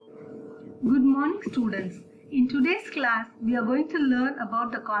Good morning, students. In today's class, we are going to learn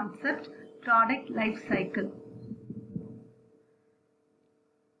about the concept product life cycle.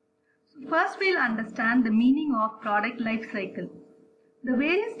 So first, we'll understand the meaning of product life cycle. The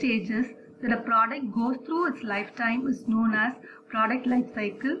various stages that a product goes through its lifetime is known as product life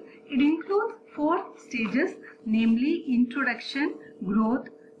cycle. It includes 4 stages, namely introduction, growth,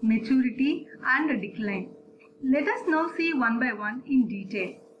 maturity, and decline. Let us now see one by one in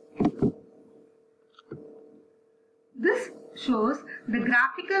detail. This shows the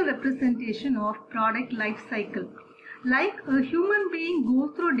graphical representation of product life cycle. Like a human being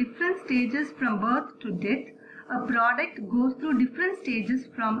goes through different stages from birth to death, a product goes through different stages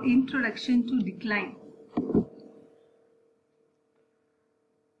from introduction to decline.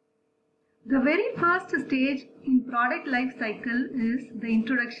 The very first stage in product life cycle is the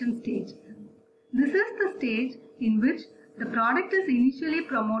introduction stage. This is the stage in which the product is initially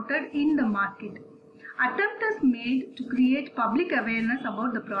promoted in the market. Attempt is made to create public awareness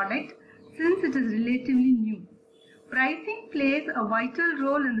about the product since it is relatively new. Pricing plays a vital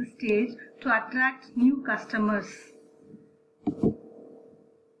role in the stage to attract new customers.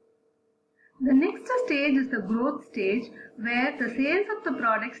 The next stage is the growth stage where the sales of the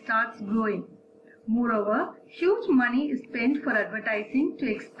product starts growing. Moreover, huge money is spent for advertising to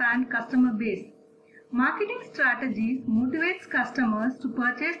expand customer base. Marketing strategies motivates customers to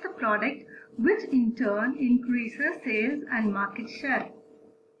purchase the product, which in turn increases sales and market share.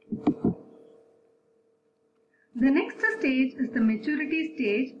 The next stage is the maturity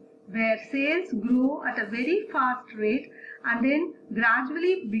stage where sales grow at a very fast rate and then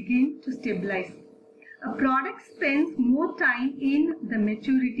gradually begin to stabilize. A product spends more time in the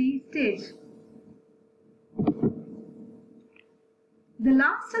maturity stage. The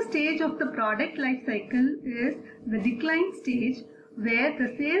last stage of the product life cycle is the decline stage where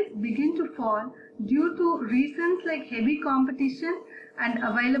the sales begin to fall due to reasons like heavy competition and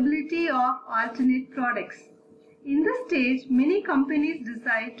availability of alternate products. In this stage, many companies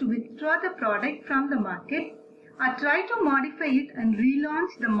decide to withdraw the product from the market or try to modify it and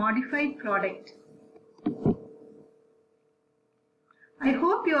relaunch the modified product. I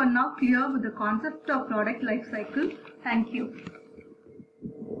hope you are now clear with the concept of product life cycle. Thank you.